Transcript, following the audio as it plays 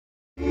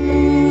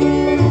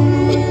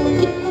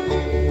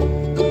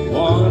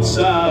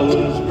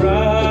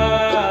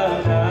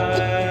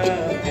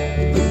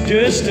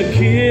just a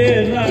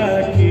kid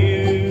like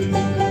you,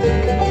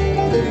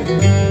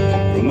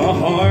 from a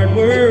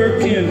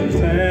hard-working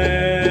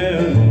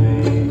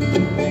family,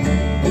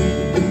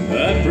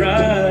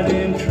 upright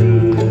and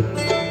true.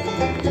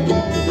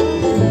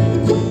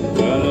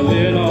 But I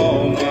let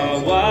all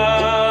my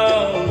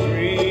wild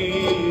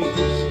dreams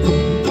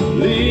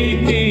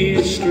lead me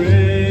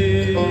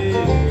astray.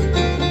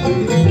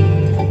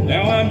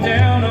 Now I'm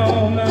down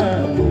on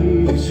my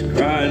knees,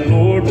 crying,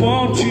 Lord,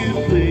 won't you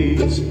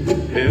please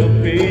help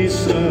me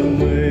some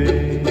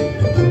way.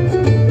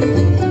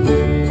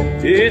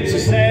 It's a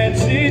sad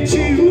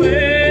situation,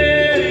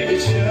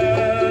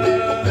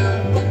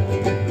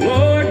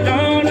 Lord,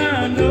 don't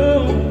I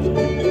know,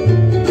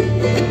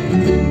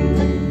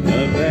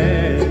 a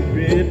bad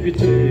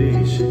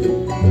reputation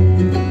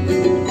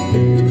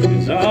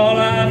is all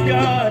I've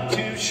got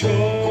to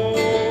show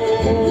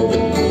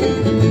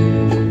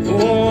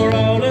for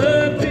all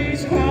of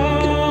these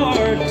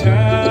hard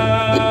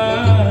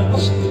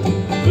times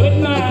I put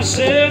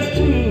myself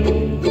through.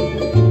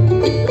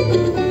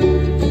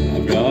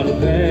 I've got a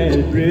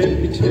bad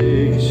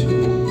reputation,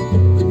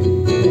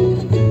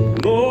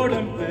 Lord,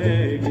 I'm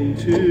begging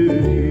to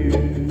you.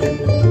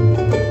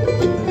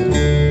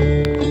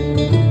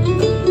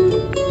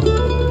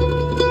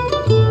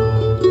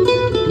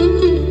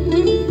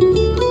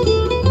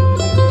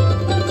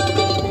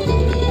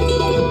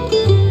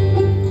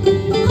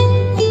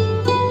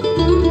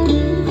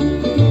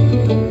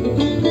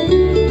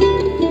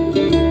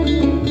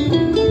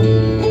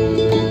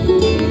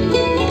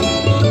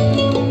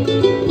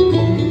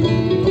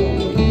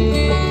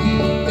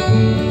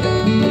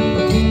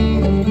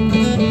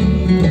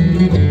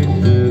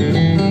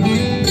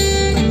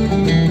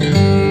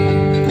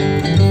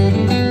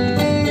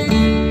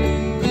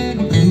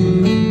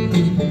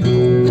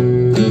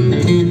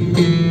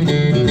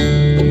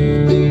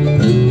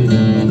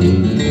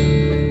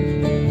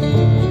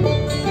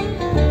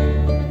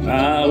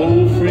 My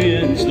old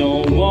friends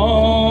don't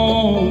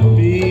want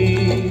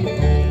me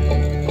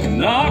to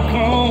knock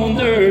on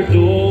their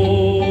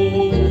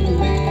door.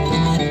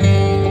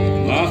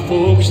 My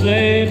folks,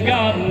 they've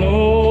got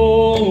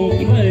no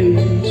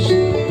place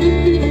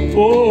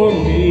for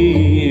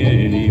me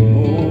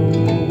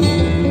anymore.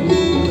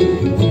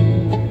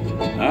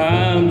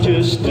 I'm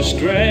just a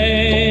stranger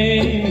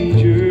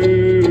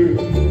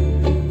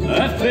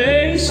I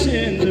face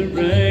in the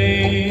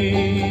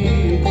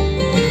rain.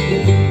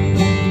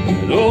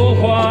 Oh,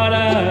 what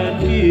I'd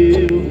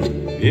give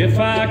if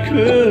I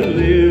could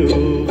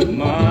live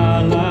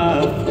my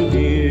life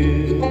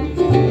again.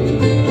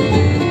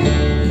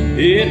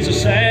 It's a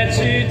sad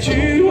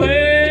situation,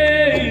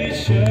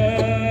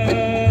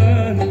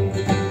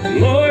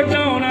 Lord,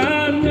 don't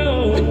I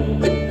know,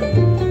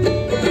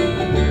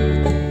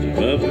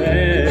 a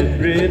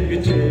bad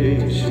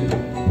reputation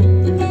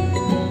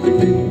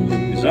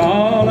is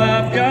all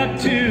I've got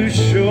to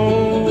show.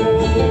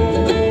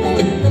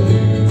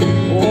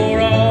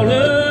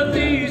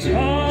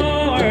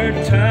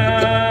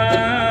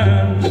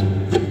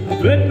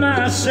 Put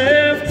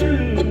myself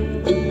through,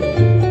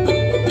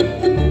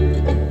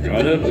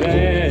 got a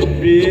bad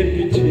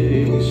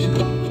reputation,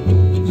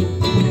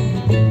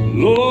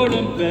 Lord,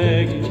 I'm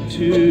begging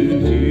to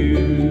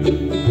you.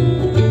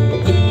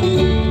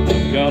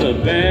 Got a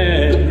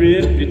bad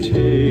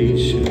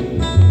reputation,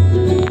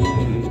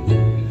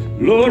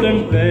 Lord,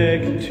 I'm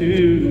begging to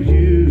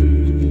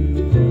you.